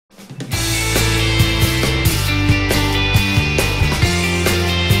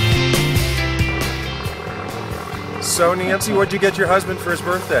So, Nancy, what'd you get your husband for his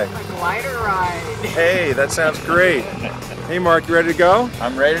birthday? A glider ride. Hey, that sounds great. Hey, Mark, you ready to go?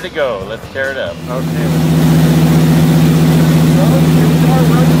 I'm ready to go. Let's tear it up. Okay. Here we are,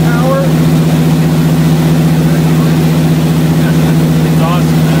 run the power. It's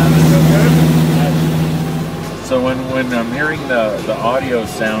awesome, man. So when I'm hearing the audio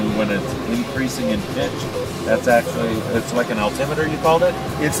sound when it's increasing in pitch, that's actually, it's like an altimeter, you called it?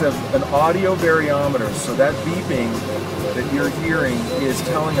 It's an audio variometer, so that beeping that you're hearing is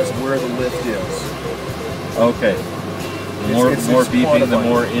telling us where the lift is. Okay. The more beeping, the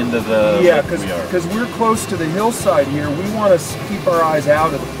more into the lift we are. Because we're close to the hillside here. We want to keep our eyes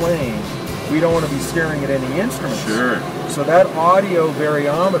out of the plane. We don't want to be staring at any instruments. Sure. So that audio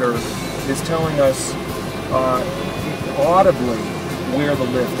variometer is telling us audibly where the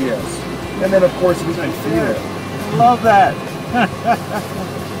lift is. And then, of course, we can feel it. Love that.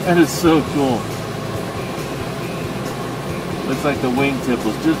 That is so cool. Looks like the wingtip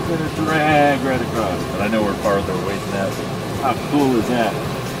was just going to drag right across. But I know we're farther away than that. How cool is that?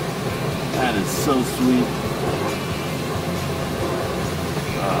 That is so sweet.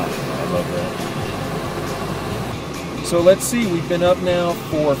 I love that. So let's see, we've been up now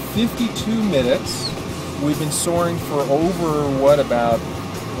for 52 minutes. We've been soaring for over, what, about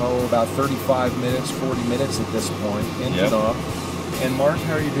 35 minutes, 40 minutes at this point, in and off. And Mark,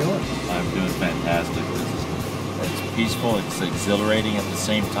 how are you doing? I'm doing fantastic. It's peaceful, it's exhilarating at the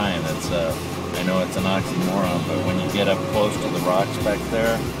same time. It's I know it's an oxymoron, but when you get up close to the rocks back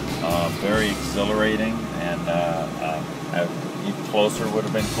there, very exhilarating, and even closer would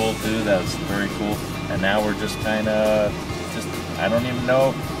have been cool too. That was very cool. And now we're just kind of, I don't even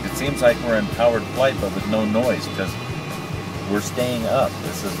know, it seems like we're in powered flight, but with no noise, because we're staying up.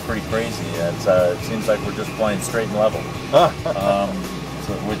 This is pretty crazy. It seems like we're just flying straight and level,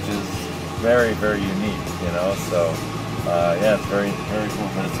 which is very, very unique, you know. So yeah, it's very, very cool.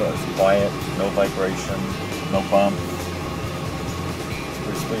 But it's quiet, no vibration, no bump. It's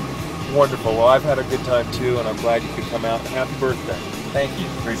pretty sweet. Wonderful. Well, I've had a good time too, and I'm glad you could come out. Happy birthday. Thank you.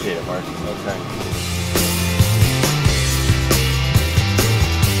 Appreciate it, Mark. Okay.